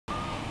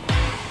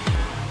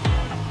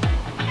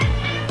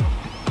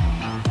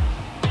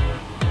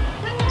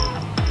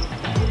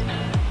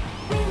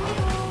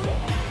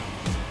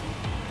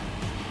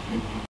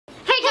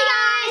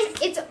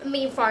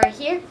Fara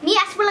here. Me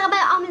ask for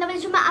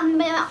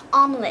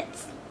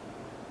omelets.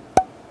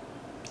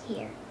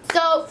 Here.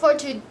 So for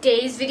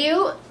today's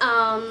video,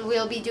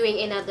 we'll be doing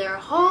another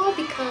haul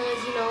because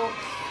you know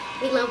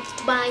we love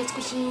to buy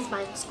squishies.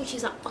 Buying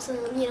squishies are awesome.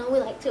 You know we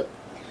like to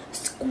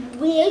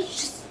squish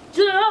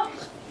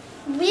stuff.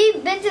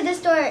 We've been to the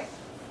store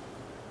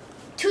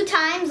 2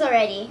 times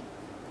already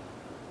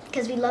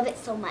because we love it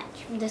so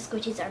much. The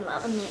squishies are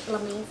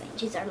amazing.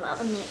 Squishies are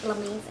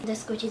amazing. The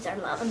squishies are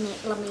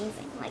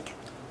amazing. Like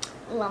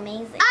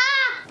amazing.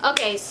 Ah!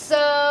 Okay,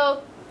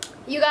 so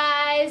you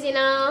guys, you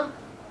know.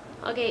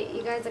 Okay,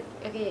 you guys,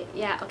 okay,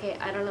 yeah, okay,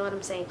 I don't know what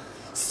I'm saying.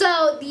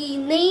 So, the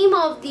name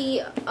of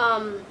the,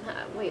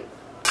 wait.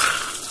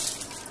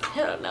 I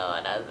don't know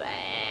what I'm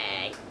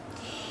saying.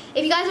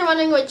 If you guys are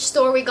wondering which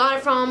store we got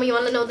it from, or you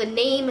want to know the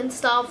name and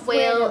stuff,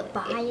 well, where to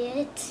buy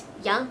it.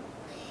 Yeah.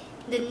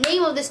 The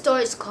name of the store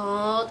is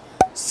called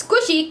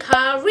Squishy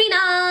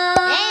Caryna.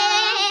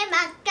 Hey,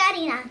 my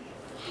Caryna.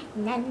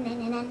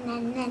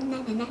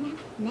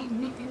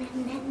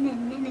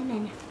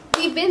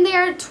 We've been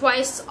there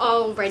twice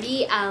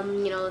already,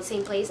 you know, the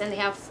same place, and they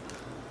have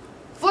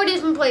 4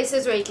 different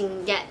places where you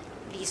can get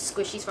these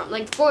squishies from.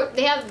 Like,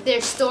 they have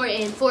their store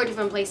in 4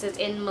 different places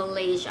in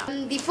Malaysia.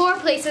 The 4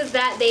 places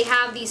that they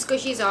have these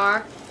squishies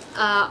are,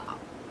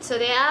 so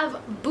they have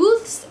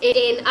booths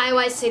in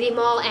Aiesya City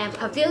Mall and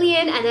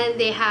Pavilion, and then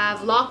they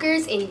have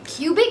lockers in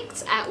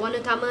Cubics at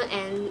Wanutama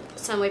and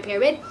Sunway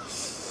Pyramid.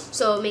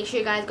 So make sure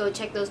you guys go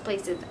check those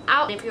places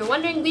out. And if you're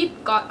wondering, we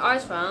got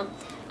ours from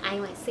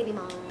Aiesya City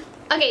Mall.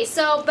 Okay,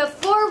 so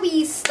before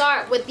we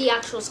start with the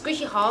actual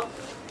squishy haul,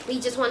 we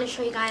just want to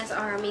show you guys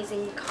our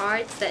amazing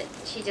cards that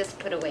she just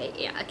put away.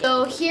 Yeah. Okay.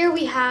 So here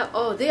we have,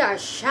 oh, they are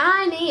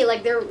shiny,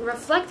 like they're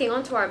reflecting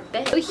onto our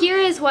bed. So here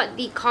is what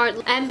the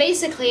card, and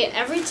basically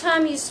every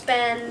time you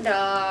spend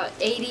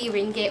 80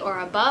 ringgit or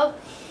above,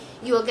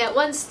 you will get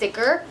 1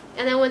 sticker,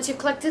 and then once you've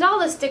collected all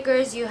the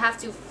stickers, you have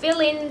to fill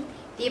in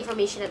the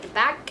information at the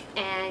back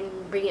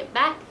and bring it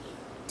back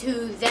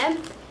to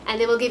them,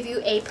 and they will give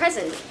you a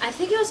present. I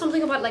think it was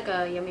something about like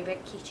a Yummy Bear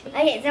keychain.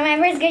 Okay, so my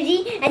first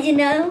squishy,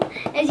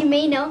 as you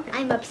may know,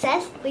 I'm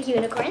obsessed with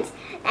unicorns.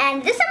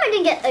 And this time I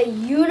didn't get a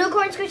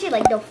unicorn squishy,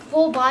 like the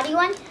full body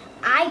one.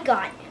 I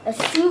got a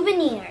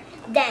souvenir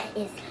that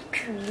is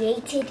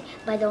created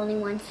by the only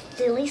one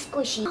silly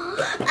squishy.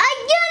 A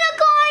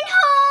unicorn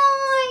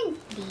horn!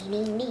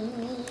 Ding, ding,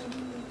 ding.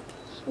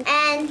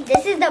 And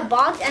this is the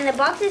box, and the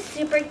box is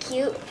super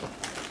cute.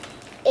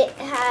 It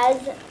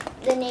has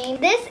the name.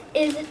 This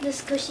is the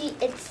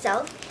squishy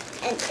itself,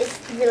 and it's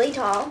really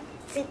tall.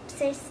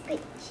 Sips are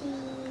squishy.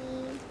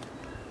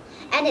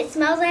 And it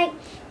smells like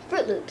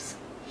Fruit Loops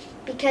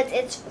because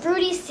it's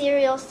fruity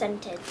cereal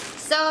scented.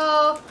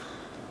 So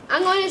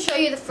I'm going to show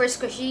you the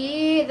first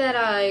squishy that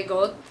I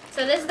got.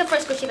 So this is the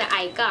first squishy that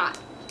I got.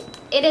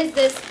 It is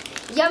this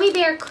Yummy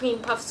Bear Cream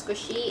Puff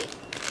squishy.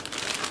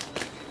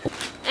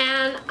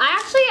 And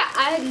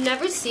I had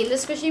never seen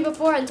this squishy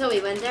before until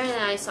we went there, and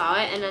then I saw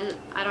it, and then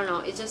I don't know,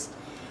 it just,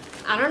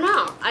 I don't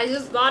know, I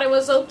just thought it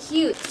was so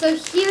cute. So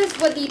here's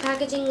what the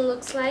packaging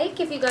looks like,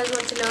 if you guys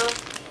want to know.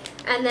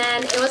 And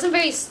then it wasn't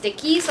very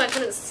sticky, so I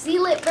couldn't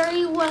seal it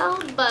very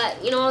well, but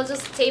you know, I'll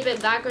just tape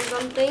it back or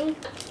something.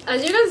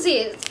 As you can see,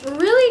 it's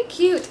really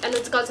cute, and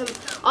it's got some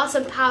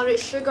awesome powdered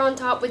sugar on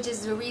top, which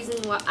is the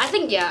reason why, I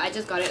think, yeah, I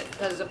just got it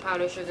because the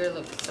powdered sugar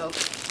looked so.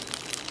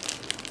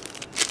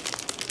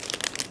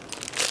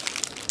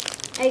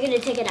 Are you going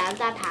to take it out of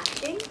that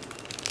packaging?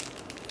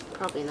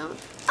 Probably not.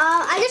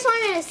 I just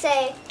wanted to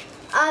say,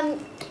 I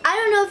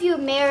don't know if you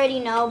may already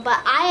know,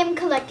 but I am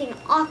collecting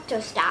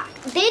Octostack.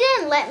 They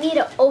didn't let me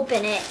to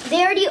open it.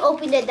 They already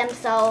opened it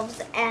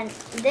themselves, and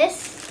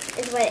this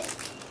is what it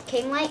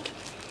came like.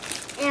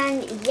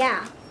 And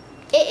yeah,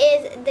 it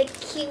is the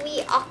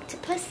kiwi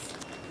octopus.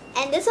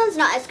 And this one's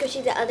not as squishy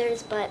as the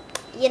others, but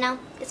you know,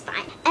 it's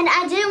fine. And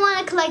I didn't want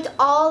to collect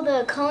all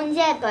the cones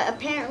yet, but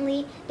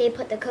apparently they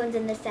put the cones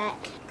in the set.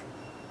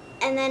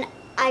 And then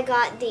I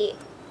got the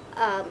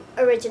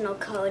original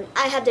cone.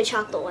 I have the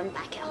chocolate one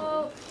back out.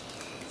 So,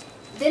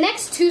 the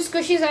next 2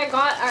 squishies I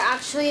got are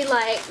actually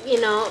like, you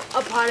know,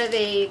 a part of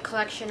a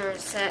collection or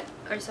set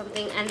or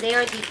something. And they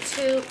are the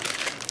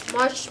 2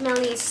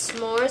 marshmallow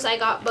s'mores. I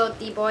got both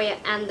the boy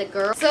and the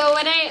girl. So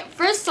when I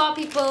first saw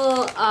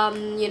people,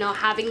 you know,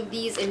 having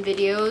these in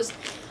videos,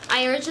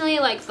 I originally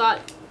like thought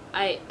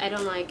I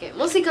don't like it.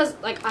 Mostly because,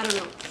 like, I don't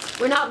know.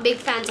 We're not big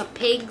fans of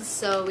pigs,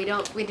 so we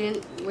don't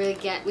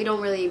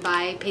really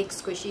buy pig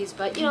squishies,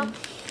 but you know. I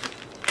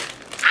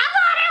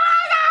thought it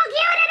was so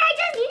cute and I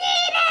just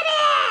needed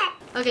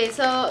it! Okay,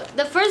 so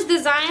the first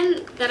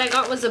design that I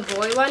got was a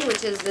boy one,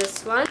 which is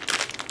this one.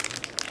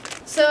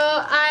 So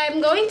I'm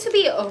going to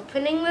be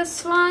opening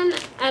this one,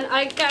 and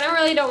I kind of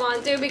really don't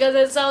want to because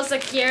it's so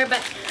secure,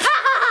 but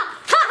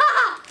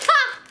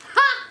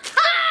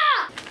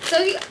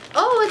so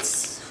oh, it's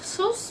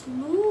so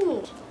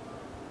smooth.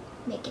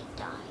 Make it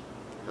die.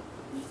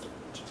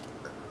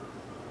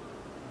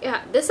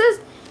 Yeah, this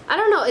is I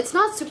don't know, it's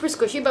not super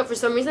squishy, but for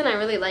some reason I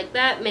really like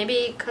that.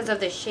 Maybe because of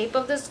the shape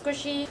of the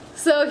squishy.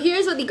 So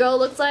here's what the girl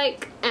looks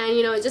like, and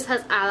you know, it just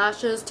has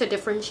eyelashes to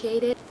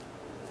differentiate it.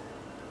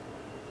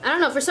 I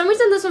don't know, for some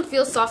reason this one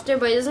feels softer,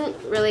 but it doesn't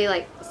really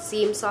like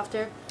seem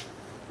softer.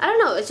 I don't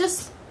know, it's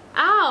just,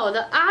 ow,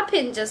 the eye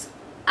pin just,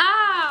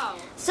 ow!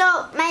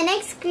 So my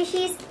next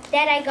squishies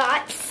that I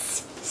got,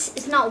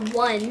 it's not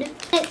one,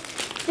 it's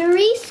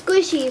 3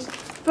 squishies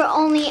for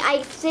only,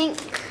 I think,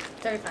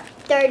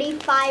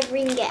 35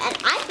 ringgit, and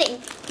I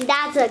think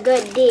that's a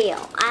good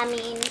deal. I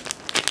mean,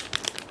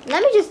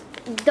 let me just,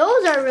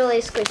 those are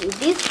really squishy.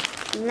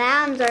 These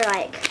lambs are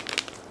like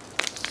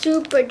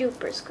super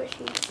duper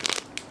squishy.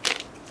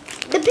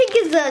 The pink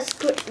is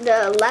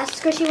the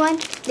less squishy one,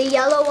 the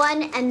yellow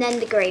one, and then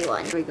the gray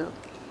one. Here we go.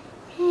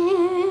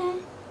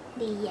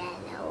 The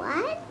yellow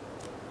one.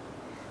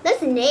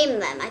 Let's name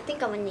them. I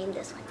think I'm gonna name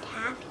this one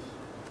Taffy.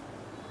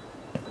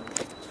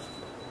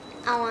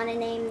 I want to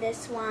name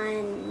this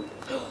one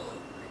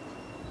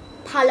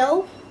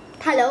Palo,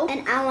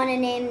 and I want to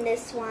name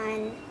this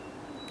one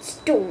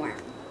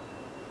Storm,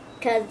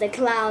 because the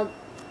cloud,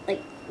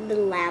 like the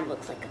lamb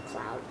looks like a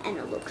cloud, and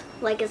it looks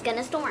like it's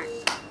gonna storm.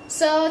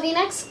 So the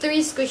next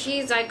 3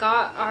 squishies I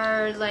got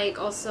are like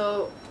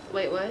also,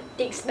 wait, what?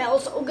 They smell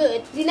so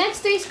good. The next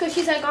 3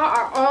 squishies I got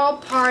are all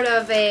part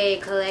of a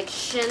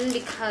collection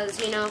because,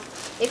 you know,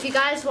 if you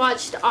guys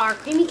watched our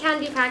creamy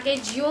candy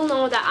package, you'll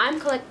know that I'm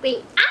collecting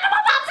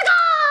animal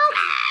popsicles!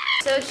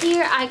 So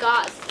here I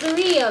got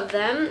 3 of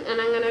them,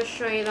 and I'm gonna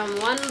show you them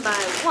one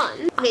by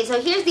one. Okay,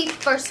 so here's the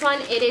first one.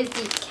 It is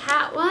the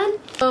cat one.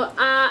 So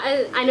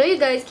I know you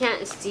guys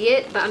can't see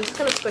it, but I'm just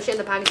gonna squish it in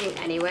the packaging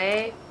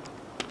anyway.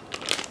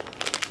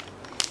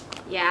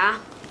 Yeah.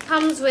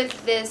 Comes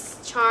with this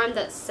charm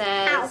that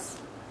says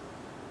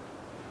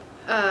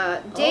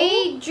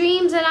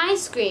daydreams and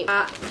ice cream.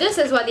 This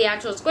is what the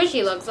actual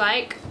squishy looks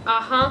like.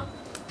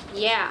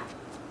 Yeah.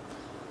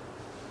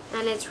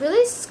 And it's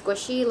really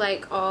squishy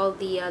like all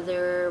the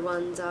other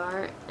ones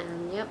are.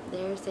 And yep,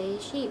 there's a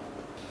sheep.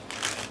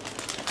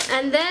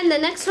 And then the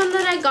next one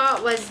that I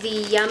got was the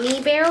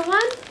Yummy Bear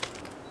one.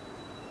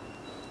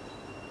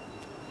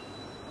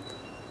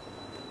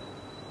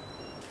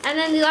 And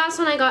then the last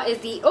one I got is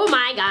the, oh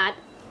my god,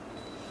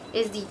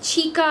 is the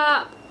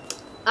Chica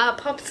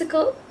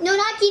popsicle. No,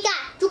 not Chica,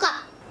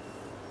 Chuka.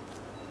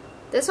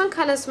 This one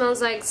kind of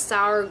smells like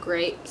sour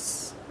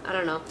grapes. I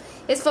don't know.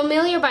 It's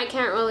familiar, but I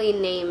can't really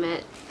name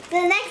it.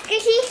 The next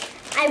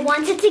squishy I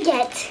wanted to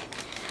get,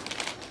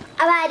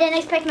 but I didn't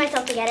expect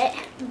myself to get it,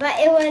 but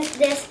it was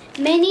this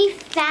mini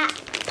fat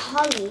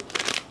Polly.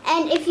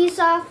 And if you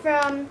saw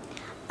from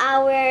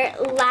our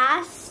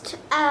last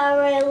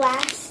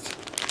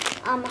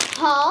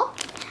haul,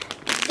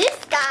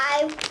 this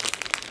guy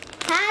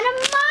had a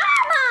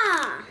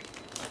mama.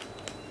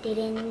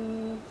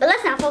 But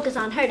let's not focus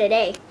on her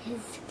today.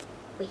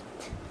 Wait.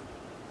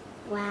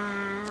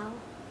 Wow.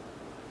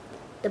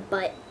 The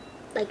butt,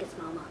 like its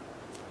mama.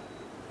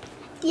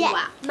 Yeah.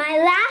 Wow. My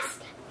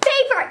last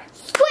favorite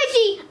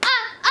squishy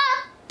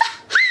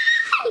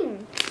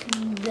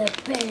the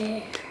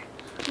bear.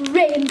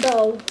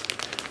 Rainbow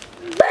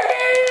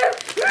bear.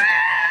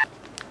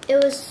 It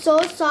was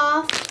so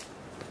soft,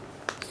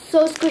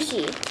 so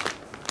squishy.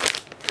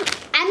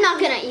 I'm not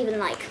gonna even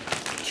like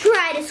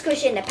try to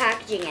squish it in the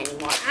packaging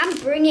anymore. I'm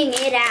bringing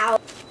it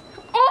out.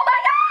 Oh my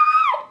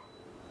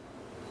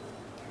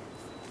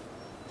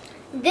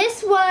god!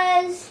 This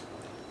was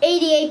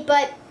 88,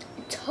 but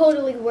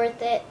totally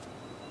worth it.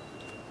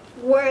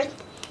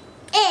 Worth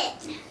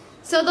it.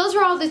 So those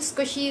were all the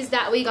squishies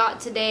that we got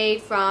today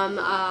from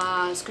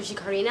Squishy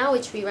Caryna,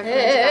 which we recommend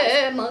you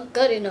guys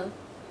Caryna.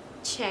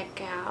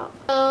 check out.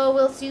 So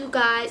we'll see you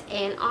guys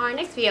in our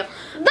next video.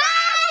 Bye!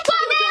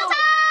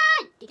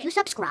 Did you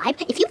subscribe?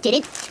 If you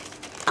didn't,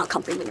 I'll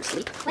come for you in your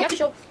sleep. We have to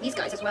show these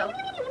guys as well.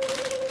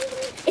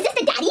 Is this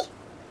the daddy?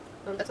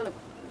 That's not a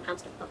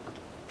hamster. Oh, okay.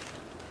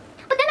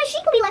 But then the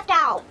sheep will be left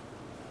out.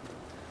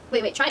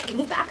 Wait, try it. Okay,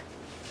 move back.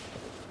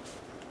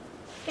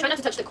 Try not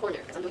to touch the corner,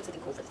 because I'm doing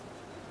something cool for this.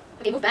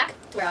 Okay, move back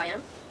to where I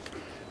am.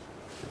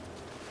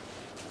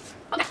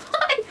 Okay.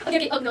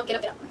 okay. Oh, no,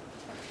 get up.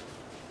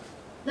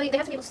 No, they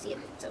have to be able to see it,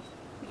 so.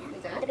 Yeah.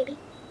 Like that. Hold the baby.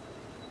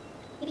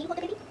 Baby, hold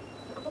the baby.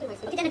 I'm holding my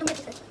face. Okay, then I don't get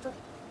this.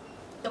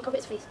 Don't cover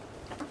its face.